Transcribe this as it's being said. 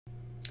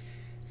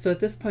So at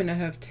this point I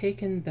have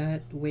taken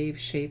that wave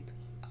shape,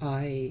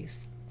 I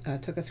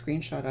took a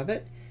screenshot of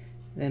it,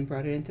 then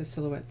brought it into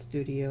Silhouette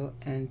Studio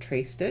and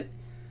traced it.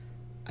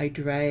 I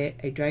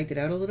dragged it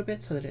out a little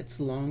bit so that it's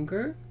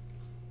longer,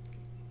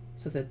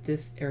 so that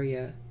this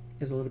area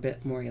is a little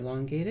bit more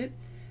elongated.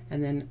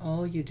 And then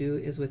all you do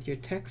is with your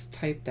text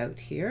typed out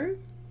here,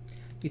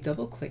 you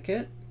double click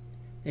it,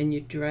 then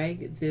you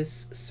drag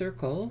this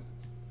circle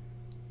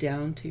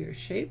down to your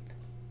shape,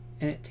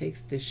 and it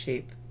takes the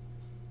shape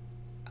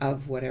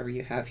of whatever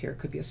you have here. It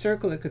could be a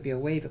circle, it could be a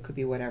wave, it could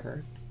be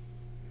whatever.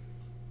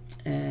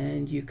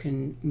 And you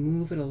can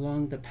move it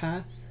along the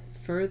path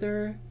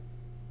further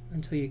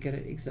until you get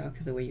it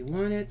exactly the way you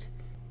want it.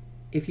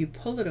 If you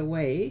pull it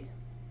away,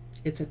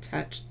 it's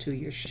attached to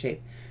your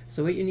shape.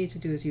 So what you need to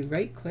do is you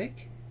right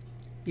click,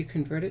 you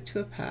convert it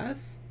to a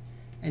path,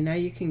 and now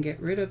you can get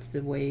rid of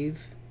the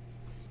wave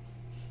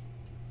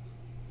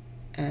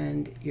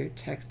and your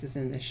text is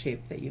in the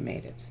shape that you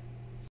made it.